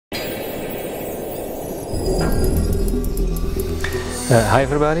Hi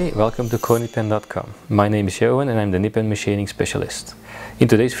everybody, welcome to CONIDPEN.com. My name is Johan and I'm the nip and machining specialist. In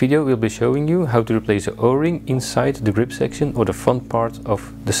today's video we'll be showing you how to replace the O-ring inside the grip section or the front part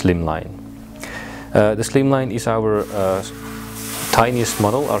of the Slimline. The Slimline is our tiniest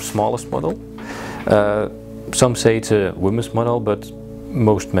model, our smallest model. Some say it's a women's model, but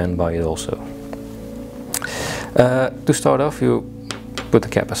most men buy it also. To start off, you put the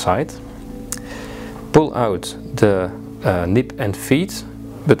cap aside, pull out the nip and feet,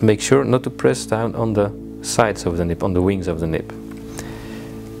 but make sure not to press down on the sides of the nip, on the wings of the nip.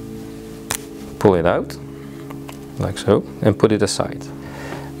 Pull it out, like so, and put it aside.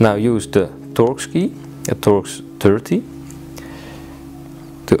 Now use the Torx key, a Torx 30,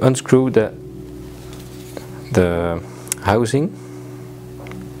 to unscrew the housing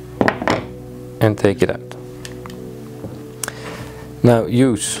and take it out. Now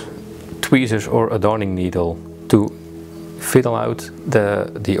use tweezers or a darning needle to fiddle out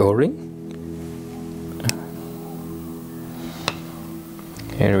the O-ring.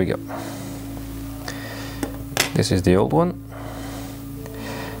 Here we go. This is the old one.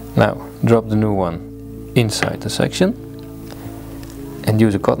 Now drop the new one inside the section and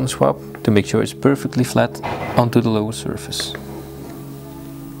use a cotton swab to make sure it's perfectly flat onto the lower surface.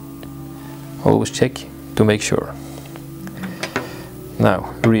 Always check to make sure.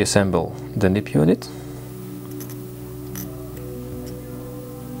 Now reassemble the nip unit.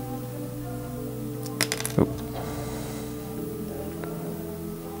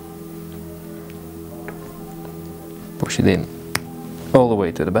 Push it in all the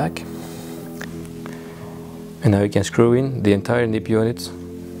way to the back, and now you can screw in the entire nip unit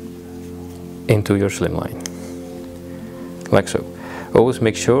into your Slimline, like so. Always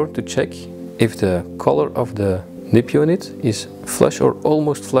make sure to check if the color of the nip unit is flush or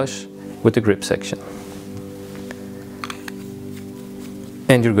almost flush with the grip section,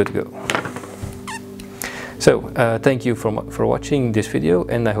 and you're good to go. So thank you for watching this video,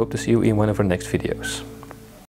 and I hope to see you in one of our next videos.